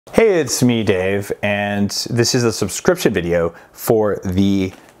Hey, it's me, Dave, and this is a subscription video for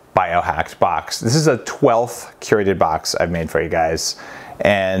the Biohacked Box. This is a 12th curated box I've made for you guys,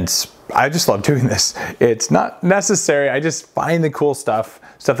 and I just love doing this. It's not necessary. I just find the cool stuff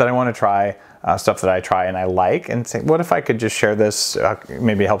that I want to try, stuff that I try and I like, and say, what if I could just share this,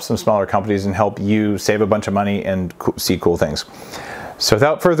 maybe help some smaller companies and help you save a bunch of money and see cool things. So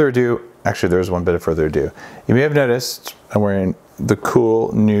without further ado, actually there's one bit of further ado. You may have noticed I'm wearing the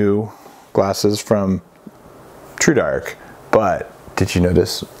cool new glasses from TrueDark, but did you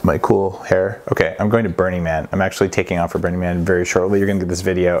notice my cool hair? Okay, I'm going to Burning Man. I'm actually taking off for Burning Man very shortly. You're gonna get this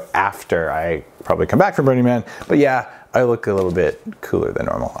video after I probably come back from Burning Man, but yeah, I look a little bit cooler than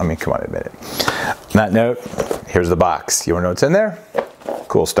normal. I mean, come on, admit it. On that note, here's the box. You wanna know what's in there?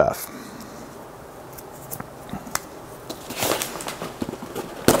 Cool stuff.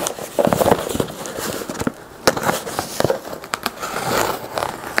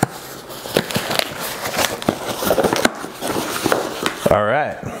 All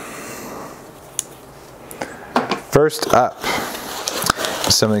right. First up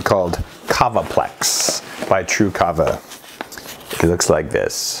is something called Kavaplex by True Kava. It looks like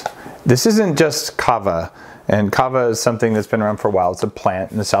this. This isn't just kava, and kava is something that's been around for a while. It's a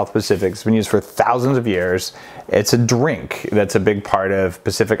plant in the South Pacific. It's been used for thousands of years. It's a drink that's a big part of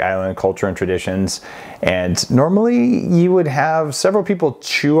Pacific Island culture and traditions. And normally you would have several people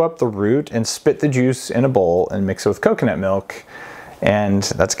chew up the root and spit the juice in a bowl and mix it with coconut milk. And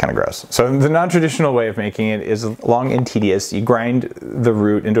that's kind of gross. So the non-traditional way of making it is long and tedious. You grind the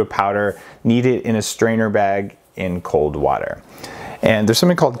root into a powder, knead it in a strainer bag in cold water. And there's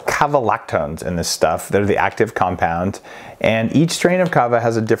something called kavalactones in this stuff. They're the active compound. And each strain of kava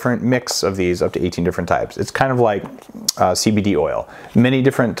has a different mix of these, up to 18 different types. It's kind of like CBD oil. Many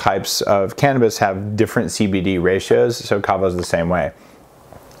different types of cannabis have different CBD ratios, so kava is the same way.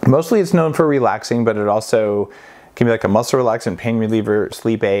 Mostly it's known for relaxing, but it also can be like a muscle relaxant, pain reliever,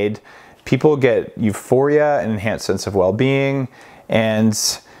 sleep aid. People get euphoria and enhanced sense of well-being, and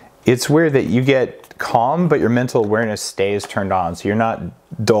it's weird that you get calm, but your mental awareness stays turned on, so you're not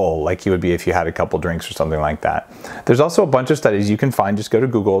dull like you would be if you had a couple drinks or something like that. There's also a bunch of studies you can find, just go to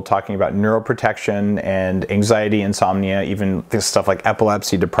Google, talking about neuroprotection and anxiety, insomnia, even this stuff like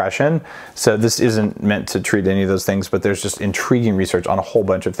epilepsy, depression. So this isn't meant to treat any of those things, but there's just intriguing research on a whole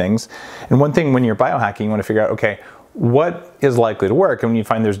bunch of things. And one thing when you're biohacking, you want to figure out, okay, what is likely to work? And when you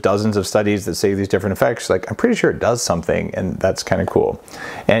find there's dozens of studies that say these different effects, like, I'm pretty sure it does something, and that's kind of cool.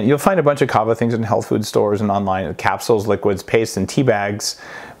 And you'll find a bunch of kava things in health food stores and online, capsules, liquids, pastes, and tea bags.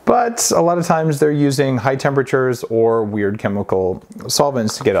 But a lot of times they're using high temperatures or weird chemical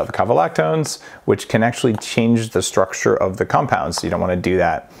solvents to get out the kavalactones, which can actually change the structure of the compounds, so you don't want to do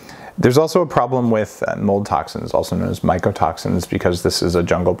that. There's also a problem with mold toxins, also known as mycotoxins, because this is a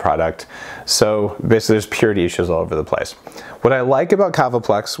jungle product. So basically there's purity issues all over the place. What I like about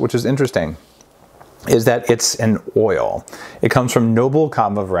Kavaplex, which is interesting, is that it's an oil. It comes from noble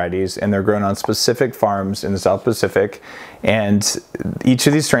kava varieties, and they're grown on specific farms in the South Pacific. And each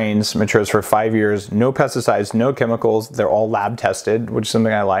of these strains matures for 5 years, no pesticides, no chemicals. They're all lab tested, which is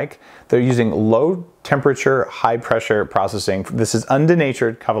something I like. They're using low temperature, high pressure processing. This is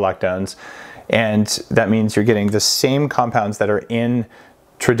undenatured kavalactones, and that means you're getting the same compounds that are in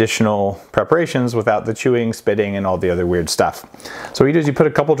traditional preparations without the chewing, spitting, and all the other weird stuff. So what you do is you put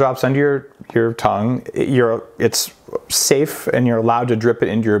a couple drops under your tongue. It's safe, and you're allowed to drip it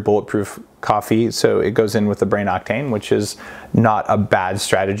into your bulletproof coffee, so it goes in with the brain octane, which is not a bad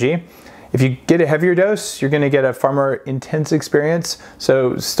strategy. If you get a heavier dose, you're gonna get a far more intense experience.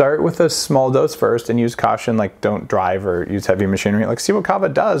 So start with a small dose first and use caution, like don't drive or use heavy machinery. Like, see what kava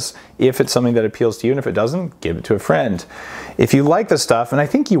does. If it's something that appeals to you, and if it doesn't, give it to a friend. If you like the stuff, and I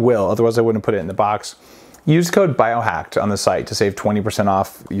think you will, otherwise I wouldn't put it in the box, use code BIOHACKED on the site to save 20%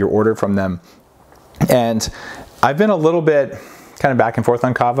 off your order from them. And I've been a little bit kind of back and forth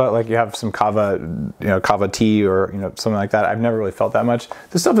on kava. Like, you have some kava, kava tea or something like that. I've never really felt that much.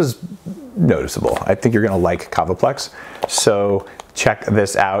 This stuff is noticeable. I think you're gonna like Kavaplex. So check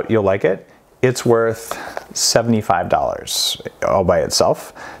this out, you'll like it. It's worth $75 all by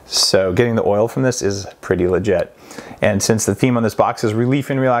itself. So getting the oil from this is pretty legit. And since the theme on this box is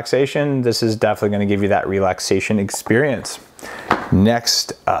relief and relaxation, this is definitely gonna give you that relaxation experience.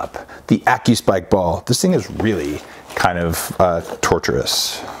 Next up, the AccuSpike ball. This thing is really kind of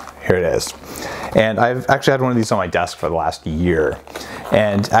torturous. Here it is. And I've actually had one of these on my desk for the last year.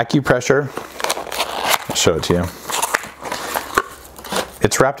 And acupressure, I'll show it to you.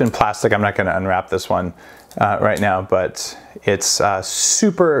 It's wrapped in plastic. I'm not going to unwrap this one right now, but it's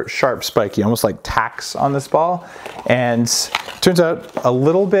super sharp, spiky, almost like tacks on this ball. And Turns out a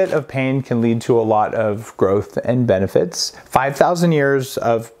little bit of pain can lead to a lot of growth and benefits. 5,000 years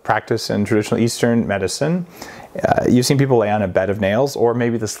of practice in traditional Eastern medicine. You've seen people lay on a bed of nails, or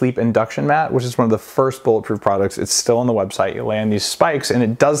maybe the sleep induction mat, which is one of the first bulletproof products. It's still on the website. You lay on these spikes and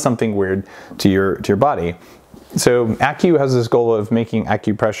it does something weird to your body. So Acu has this goal of making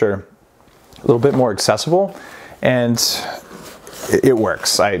acupressure a little bit more accessible, and it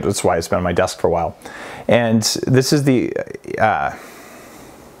works. That's why it's been on my desk for a while. And this is the,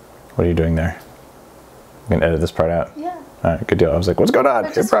 what are you doing there? I'm gonna edit this part out. Yeah. All right, good deal. I was like, what's going on?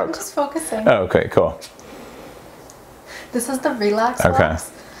 I'm It broke. just focusing. Oh, okay, cool. This is the relax Okay.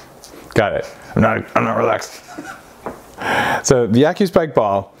 box. Got it. I'm not relaxed. So the AcuSpike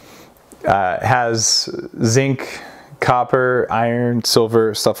ball has zinc, copper, iron,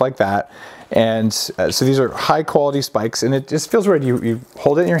 silver, stuff like that. And so these are high quality spikes, and it just feels weird. You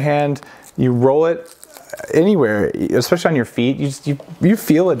hold it in your hand, you roll it anywhere, especially on your feet, you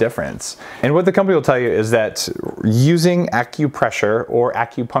feel a difference. And what the company will tell you is that using acupressure or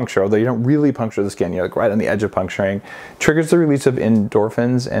acupuncture, although you don't really puncture the skin, you're like right on the edge of puncturing, triggers the release of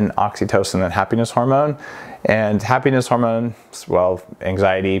endorphins and oxytocin, that happiness hormone. And happiness hormone, well,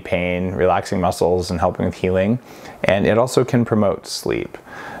 anxiety, pain, relaxing muscles, and helping with healing. And it also can promote sleep.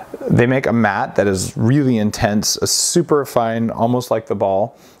 They make a mat that is really intense, a super fine, almost like the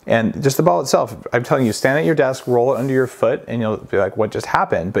ball. And just the ball itself, I'm telling you, stand at your desk, roll it under your foot, and you'll be like, what just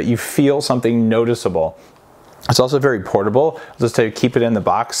happened? But you feel something noticeable. It's also very portable. I'll just tell you, keep it in the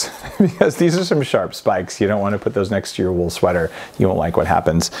box because these are some sharp spikes. You don't want to put those next to your wool sweater. You won't like what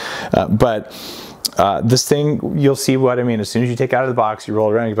happens. This thing, you'll see what I mean. As soon as you take it out of the box, you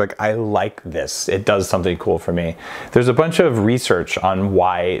roll it around, you'll be like, I like this. It does something cool for me. There's a bunch of research on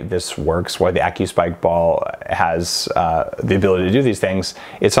why this works, why the AcuSpike ball has the ability to do these things.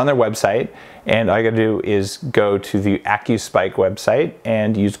 It's on their website, and all you gotta do is go to the AcuSpike website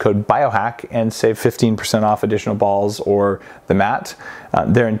and use code BIOHACK and save 15% off additional balls or the mat.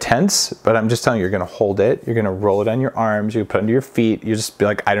 They're intense, but I'm just telling you, you're gonna hold it, you're gonna roll it on your arms, you put it under your feet, you just be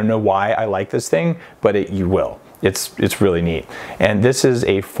like, I don't know why I like this thing, but you will. It's really neat. And this is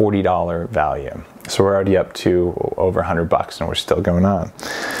a $40 value. So we're already up to over 100 bucks and we're still going on.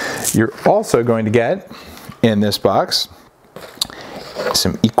 You're also going to get in this box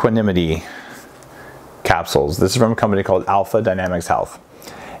some equanimity capsules. This is from a company called Alpha Dynamics Health.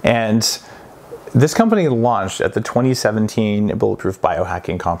 And this company launched at the 2017 Bulletproof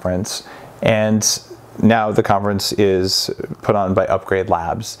Biohacking Conference, and now the conference is put on by Upgrade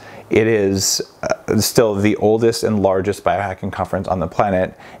Labs. It is still the oldest and largest biohacking conference on the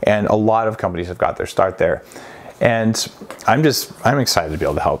planet, and a lot of companies have got their start there. And I'm excited to be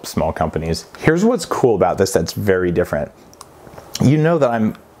able to help small companies. Here's what's cool about this that's very different. You know that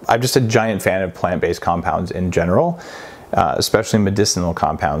I'm just a giant fan of plant-based compounds in general, especially medicinal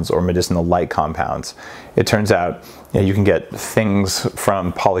compounds or medicinal-like compounds. It turns out you can get things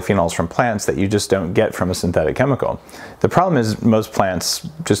from polyphenols from plants that you just don't get from a synthetic chemical. The problem is most plants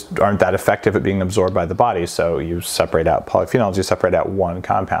just aren't that effective at being absorbed by the body, so you separate out polyphenols, you separate out one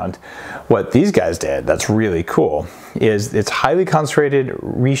compound. What these guys did that's really cool is it's highly concentrated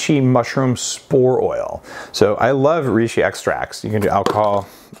reishi mushroom spore oil. So I love reishi extracts. You can do alcohol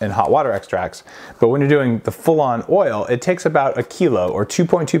and hot water extracts, but when you're doing the full-on oil, it takes about a kilo or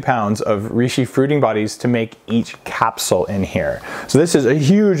 2.2 pounds of reishi fruiting bodies to make each capsule in here. So this is a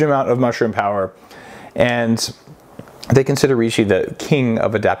huge amount of mushroom power, and they consider reishi the king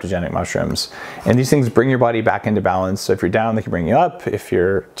of adaptogenic mushrooms. And these things bring your body back into balance. So if you're down, they can bring you up. If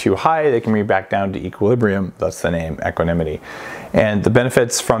you're too high, they can bring you back down to equilibrium. That's the name, equanimity. And the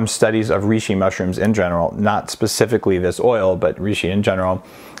benefits from studies of reishi mushrooms in general, not specifically this oil, but reishi in general,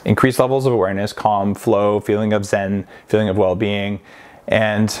 increased levels of awareness, calm, flow, feeling of zen, feeling of well-being.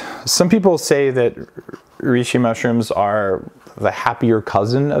 And some people say that reishi mushrooms are the happier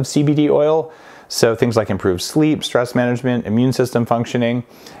cousin of CBD oil. So things like improved sleep, stress management, immune system functioning,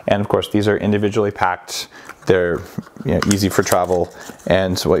 and of course these are individually packed. They're easy for travel,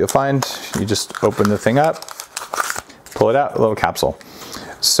 and so what you'll find, you just open the thing up, pull it out, a little capsule.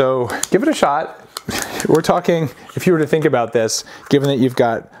 So give it a shot. We're talking, if you were to think about this, given that you've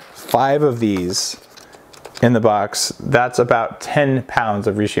got 5 of these in the box, that's about 10 pounds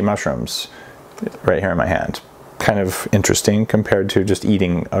of reishi mushrooms right here in my hand. Kind of interesting compared to just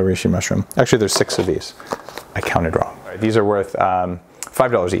eating a reishi mushroom. Actually, there's 6 of these. I counted wrong. These are worth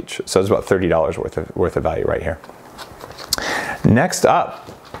 $5 each, so it's about $30 worth of value right here. Next up,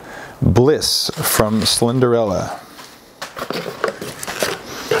 Bliss from Slenderella.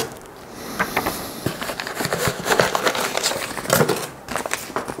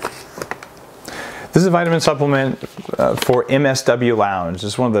 This This is a vitamin supplement for MSW Lounge.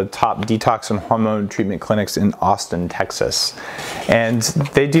 This is one of the top detox and hormone treatment clinics in Austin, Texas. And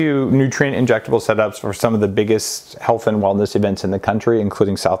they do nutrient injectable setups for some of the biggest health and wellness events in the country,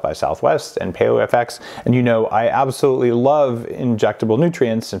 including South by Southwest and PaleoFX. And you know, I absolutely love injectable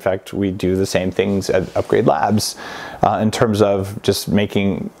nutrients. In fact, we do the same things at Upgrade Labs in terms of just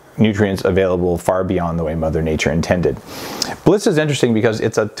making nutrients available far beyond the way Mother Nature intended. Bliss is interesting because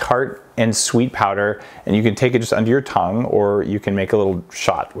it's a tart and sweet powder, and you can take it just under your tongue, or you can make a little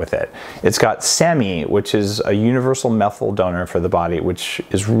shot with it. It's got SAMe, which is a universal methyl donor for the body, which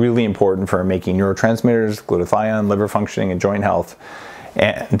is really important for making neurotransmitters, glutathione, liver functioning, and joint health.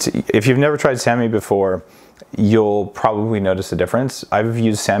 And if you've never tried SAMe before, you'll probably notice a difference. I've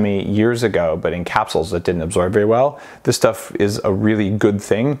used SAMe years ago, but in capsules that didn't absorb very well. This stuff is a really good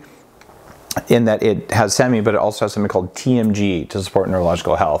thing in that it has SAMe, but it also has something called TMG to support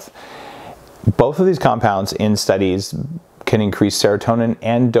neurological health. Both of these compounds in studies can increase serotonin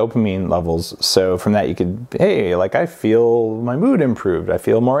and dopamine levels. So from that you could, hey, like I feel my mood improved, I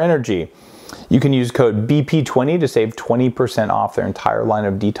feel more energy. You can use code BP20 to save 20% off their entire line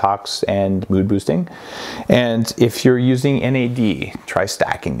of detox and mood boosting. And if you're using NAD, try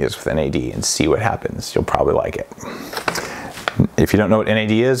stacking this with NAD and see what happens. You'll probably like it. If you don't know what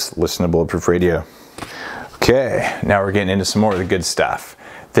NAD is, listen to Bulletproof Radio. Okay, now we're getting into some more of the good stuff.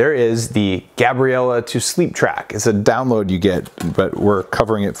 There is the Gabriella to Sleep Track. It's a download you get, but we're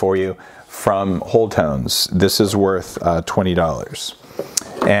covering it for you from Whole Tones. This is worth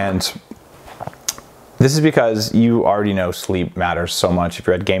 $20. And this is because you already know sleep matters so much. If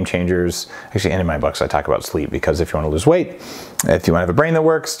you're at Game Changers, actually in my books I talk about sleep, because if you want to lose weight, if you want to have a brain that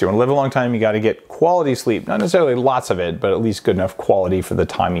works, if you want to live a long time, you got to get quality sleep. Not necessarily lots of it, but at least good enough quality for the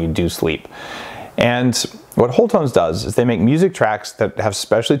time you do sleep. And what Whole Tones does is they make music tracks that have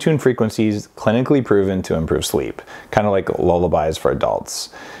specially tuned frequencies clinically proven to improve sleep, kind of like lullabies for adults.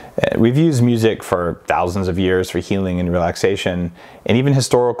 We've used music for thousands of years for healing and relaxation, and even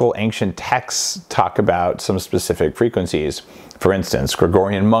historical ancient texts talk about some specific frequencies. For instance,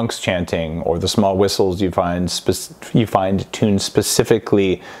 Gregorian monks chanting, or the small whistles you find tuned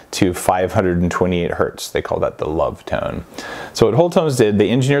specifically to 528 hertz. They call that the love tone. So what Whole Tones did,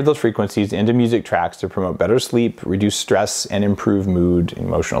 they engineered those frequencies into music tracks to promote better sleep, reduce stress, and improve mood and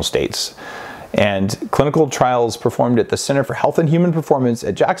emotional states. And clinical trials performed at the Center for Health and Human Performance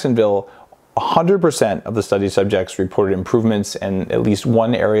at Jacksonville, 100% of the study subjects reported improvements in at least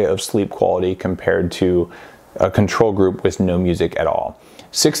one area of sleep quality compared to a control group with no music at all.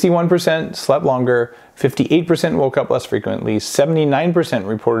 61% slept longer, 58% woke up less frequently, 79%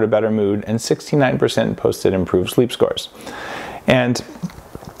 reported a better mood, and 69% posted improved sleep scores. And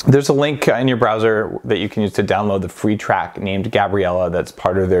there's a link in your browser that you can use to download the free track named Gabriella that's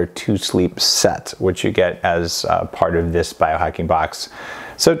part of their 2 Sleep set, which you get as part of this biohacking box.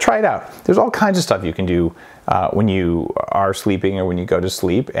 So try it out. There's all kinds of stuff you can do when you are sleeping or when you go to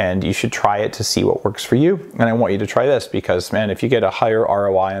sleep, and you should try it to see what works for you. And I want you to try this because, man, if you get a higher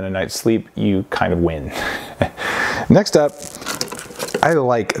ROI on a night's sleep, you kind of win. Next up, I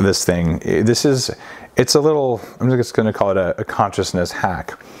like this thing. It's a little, I'm just going to call it a consciousness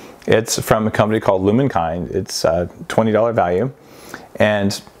hack. It's from a company called Lumenkind. It's a $20 value.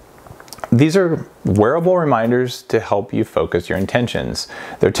 And these are wearable reminders to help you focus your intentions.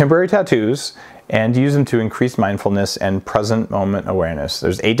 They're temporary tattoos, and use them to increase mindfulness and present moment awareness.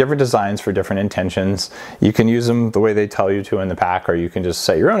 There's 8 different designs for different intentions. You can use them the way they tell you to in the pack, or you can just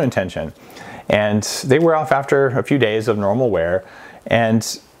set your own intention. And they wear off after a few days of normal wear.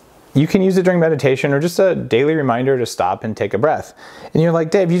 And you can use it during meditation or just a daily reminder to stop and take a breath. And you're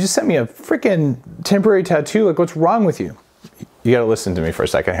like, Dave, you just sent me a freaking temporary tattoo. Like, what's wrong with you? You gotta listen to me for a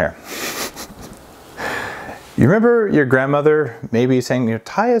second here. You remember your grandmother maybe saying, you know,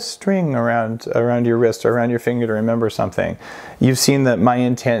 tie a string around your wrist or around your finger to remember something. You've seen the My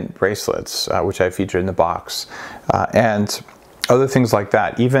Intent bracelets, which I featured in the box, and other things like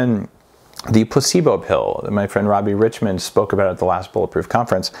that. Even the placebo pill that my friend Robbie Richmond spoke about at the last Bulletproof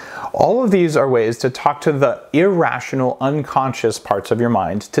conference. All of these are ways to talk to the irrational, unconscious parts of your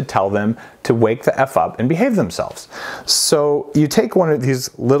mind to tell them to wake the F up and behave themselves. So you take one of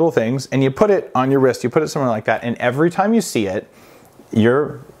these little things and you put it on your wrist, you put it somewhere like that, and every time you see it,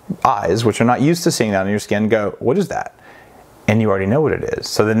 your eyes, which are not used to seeing that on your skin, go, what is that? And you already know what it is.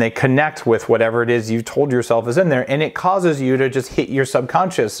 So then they connect with whatever it is you told yourself is in there, and it causes you to just hit your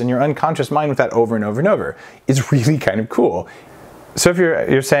subconscious and your unconscious mind with that over and over and over. It's really kind of cool. So if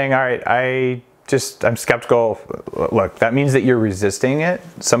you're saying, all right, I I'm skeptical. Look, that means that you're resisting it.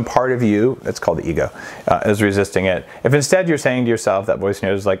 Some part of you, that's called the ego, is resisting it. If instead you're saying to yourself, that voice in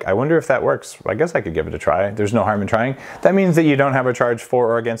your head is like, I wonder if that works. I guess I could give it a try. There's no harm in trying. That means that you don't have a charge for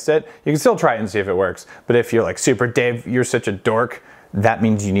or against it. You can still try it and see if it works. But if you're like, super Dave, you're such a dork, that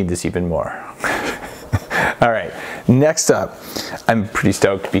means you need this even more. All right, next up, I'm pretty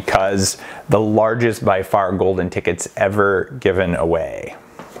stoked because the largest by far golden tickets ever given away.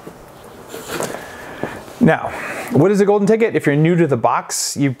 Now, what is a golden ticket? If you're new to the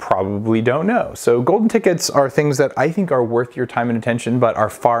box, you probably don't know. So golden tickets are things that I think are worth your time and attention, but are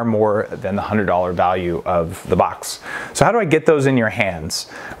far more than the $100 value of the box. So how do I get those in your hands?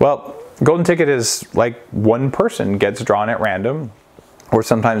 Well, golden ticket is like one person gets drawn at random, or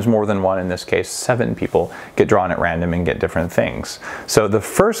sometimes more than one. In this case, 7 people get drawn at random and get different things. So the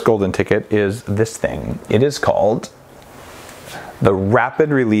first golden ticket is this thing. It is called the Rapid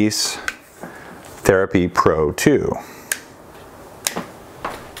Release Therapy Pro 2.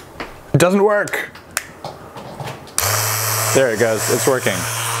 It doesn't work. There it goes, it's working.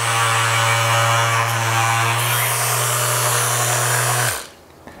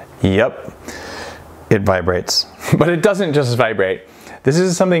 Yep, it vibrates. But it doesn't just vibrate. This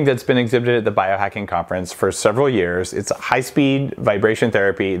is something that's been exhibited at the Biohacking Conference for several years. It's a high-speed vibration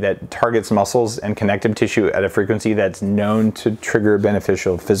therapy that targets muscles and connective tissue at a frequency that's known to trigger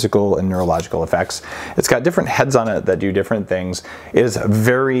beneficial physical and neurological effects. It's got different heads on it that do different things. It is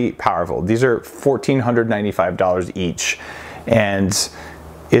very powerful. These are $1,495 each. And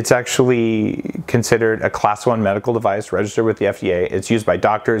it's actually considered a Class 1 medical device registered with the FDA. It's used by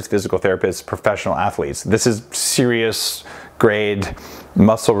doctors, physical therapists, professional athletes. This is serious grade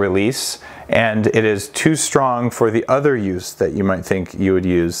muscle release, and it is too strong for the other use that you might think you would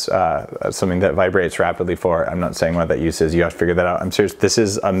use something that vibrates rapidly for. I'm not saying what that use is. You have to figure that out. I'm serious. This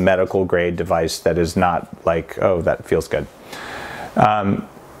is a medical grade device that is not like, oh, that feels good.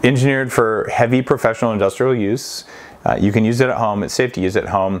 Engineered for heavy professional industrial use. You can use it at home. It's safe to use it at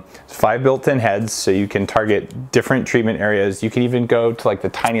home. It's 5 built-in heads, so you can target different treatment areas. You can even go to like the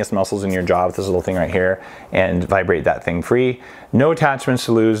tiniest muscles in your jaw with this little thing right here and vibrate that thing free. No attachments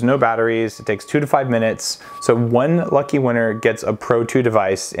to lose, no batteries. It takes 2 to 5 minutes. So one lucky winner gets a Pro 2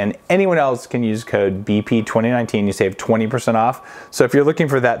 device, and anyone else can use code BP2019. You save 20% off. So if you're looking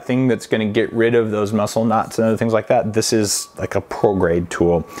for that thing that's going to get rid of those muscle knots and other things like that, this is like a pro grade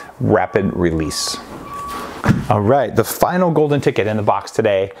tool. Rapid release. All right, the final golden ticket in the box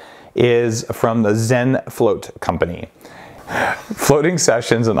today is from the Zen Float company. Floating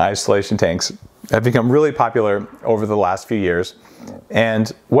sessions and isolation tanks have become really popular over the last few years.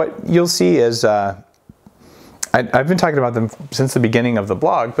 And what you'll see is, I've been talking about them since the beginning of the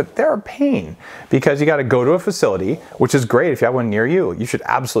blog, but they're a pain because you got to go to a facility, which is great if you have one near you. You should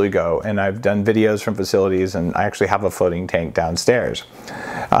absolutely go. And I've done videos from facilities, and I actually have a floating tank downstairs.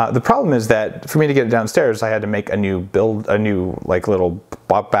 The problem is that for me to get it downstairs, I had to make a new like little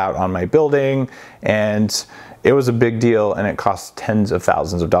bump out on my building, and it was a big deal, and it costs tens of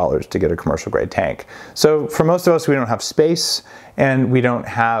thousands of dollars to get a commercial grade tank. So for most of us, we don't have space, and we don't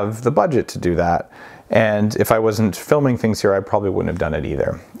have the budget to do that. And if I wasn't filming things here, I probably wouldn't have done it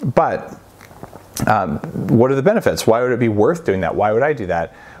either. But what are the benefits? Why would it be worth doing that? Why would I do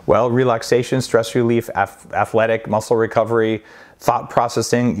that? Well, relaxation, stress relief, athletic, muscle recovery, thought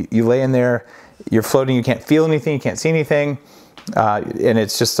processing. You lay in there, you're floating, you can't feel anything, you can't see anything. And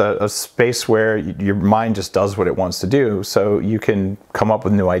it's just a space where your mind just does what it wants to do. So you can come up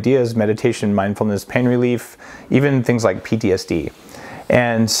with new ideas, meditation, mindfulness, pain relief, even things like PTSD.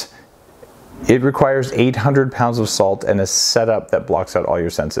 And it requires 800 pounds of salt and a setup that blocks out all your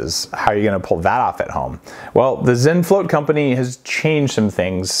senses. How are you going to pull that off at home? Well, the Zen Float company has changed some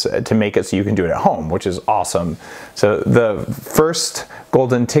things to make it so you can do it at home, which is awesome. So the first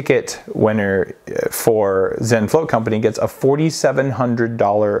golden ticket winner for Zen Float company gets a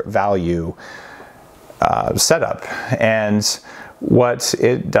 $4,700 value setup. And what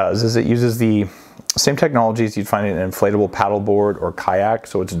it does is it uses the same technologies you'd find in an inflatable paddleboard or kayak.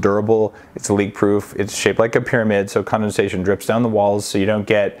 So it's durable, it's leak proof, it's shaped like a pyramid, so condensation drips down the walls so you don't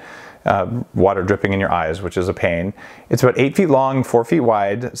get water dripping in your eyes, which is a pain. It's about 8 feet long, 4 feet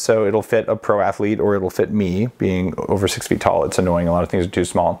wide, so it'll fit a pro athlete, or it'll fit me, being over 6 feet tall. It's annoying, a lot of things are too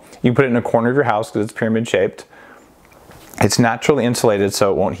small. You can put it in a corner of your house because it's pyramid shaped. It's naturally insulated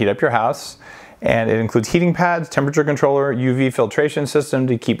so it won't heat up your house. And it includes heating pads, temperature controller, UV filtration system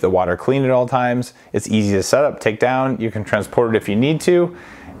to keep the water clean at all times. It's easy to set up, take down. You can transport it if you need to.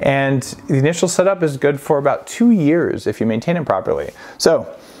 And the initial setup is good for about 2 years if you maintain it properly.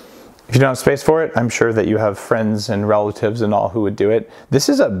 So If you don't have space for it, I'm sure that you have friends and relatives and all who would do it. This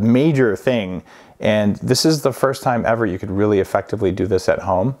is a major thing, and this is the first time ever you could really effectively do this at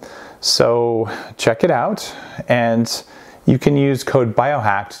home. So check it out, and you can use code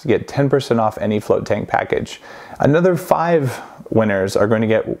BIOHACKED to get 10% off any float tank package. Another 5 winners are going to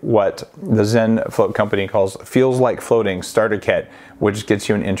get what the Zen Float Company calls Feels Like Floating Starter Kit, which gets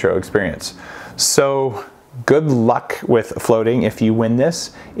you an intro experience. So good luck with floating if you win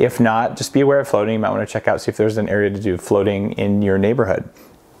this. If not, just be aware of floating. You might want to check out, see if there's an area to do floating in your neighborhood.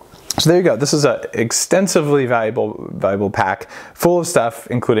 So there you go. This is an extensively valuable pack full of stuff,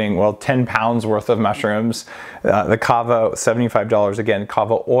 including, well, 10 pounds worth of mushrooms, the kava, $75, again,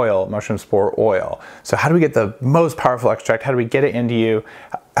 kava oil, mushroom spore oil. So how do we get the most powerful extract? How do we get it into you?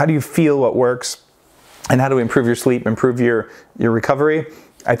 How do you feel what works? And how do we improve your sleep, improve your recovery?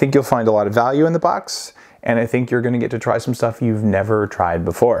 I think you'll find a lot of value in the box, and I think you're going to get to try some stuff you've never tried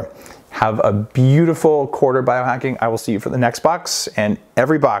before. Have a beautiful quarter biohacking. I will see you for the next box and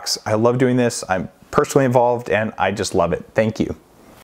every box. I love doing this. I'm personally involved and I just love it. Thank you.